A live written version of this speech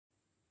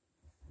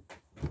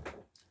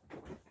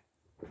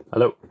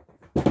Hello,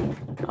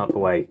 out the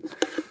way.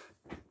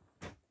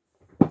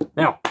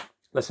 Now,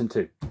 lesson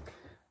 2.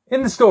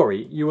 In the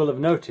story, you will have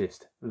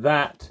noticed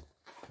that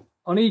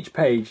on each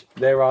page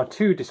there are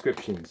 2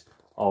 descriptions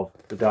of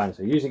the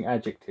dinosaur using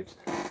adjectives.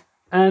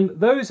 And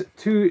those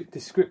 2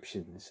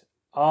 descriptions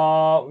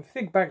are, if you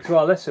think back to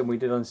our lesson we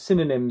did on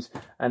synonyms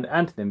and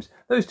antonyms,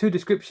 those 2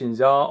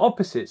 descriptions are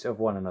opposites of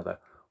one another.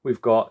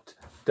 We've got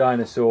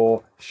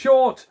dinosaur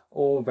short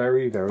or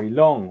very, very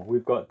long.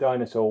 We've got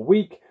dinosaur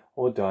weak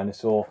or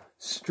dinosaur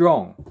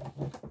strong.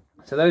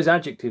 So those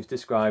adjectives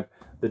describe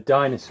the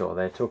dinosaur.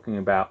 They're talking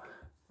about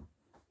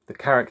the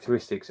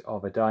characteristics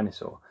of a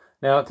dinosaur.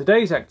 Now,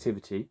 today's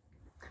activity,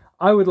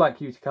 I would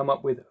like you to come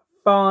up with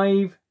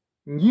 5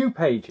 new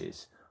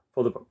pages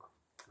for the book.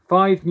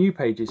 5 new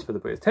pages for the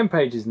book. There's 10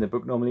 pages in the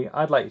book normally.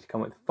 I'd like you to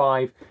come up with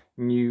 5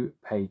 new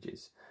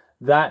pages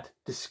that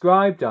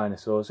describe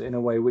dinosaurs in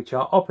a way which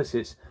are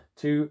opposites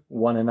to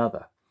one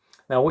another.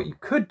 Now, what you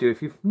could do,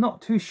 if you're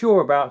not too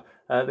sure about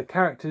the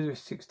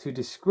characteristics to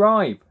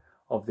describe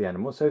of the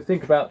animal, so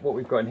think about what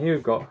we've got in here.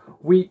 We've got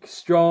weak,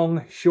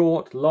 strong,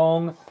 short,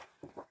 long.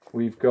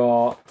 We've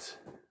got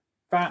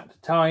fat,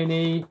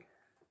 tiny,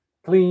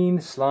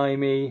 clean,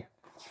 slimy,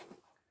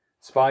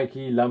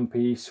 spiky,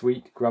 lumpy,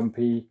 sweet,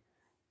 grumpy,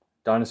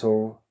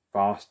 dinosaur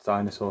fast,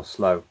 dinosaur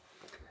slow.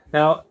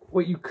 Now,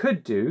 what you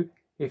could do,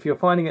 if you're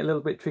finding it a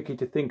little bit tricky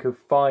to think of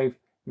 5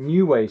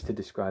 new ways to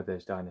describe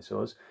those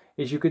dinosaurs,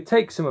 is you could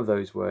take some of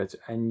those words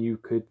and you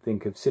could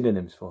think of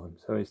synonyms for them.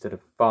 So instead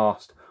of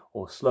fast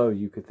or slow,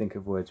 you could think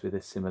of words with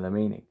a similar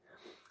meaning.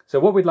 So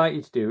what we'd like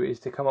you to do is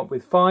to come up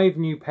with 5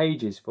 new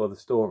pages for the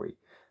story.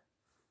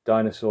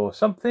 Dinosaur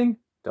something,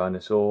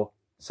 dinosaur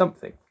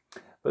something.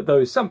 But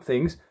those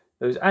somethings,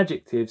 those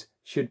adjectives,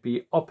 should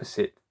be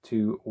opposite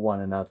to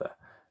one another.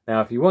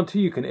 Now, if you want to,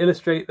 you can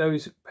illustrate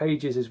those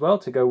pages as well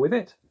to go with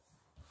it.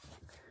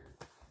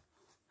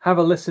 Have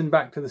a listen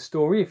back to the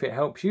story if it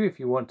helps you, if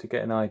you want to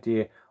get an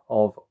idea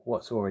of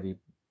what's already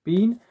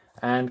been,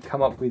 and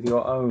come up with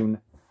your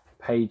own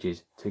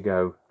pages to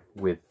go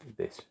with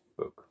this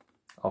book.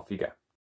 Off you go.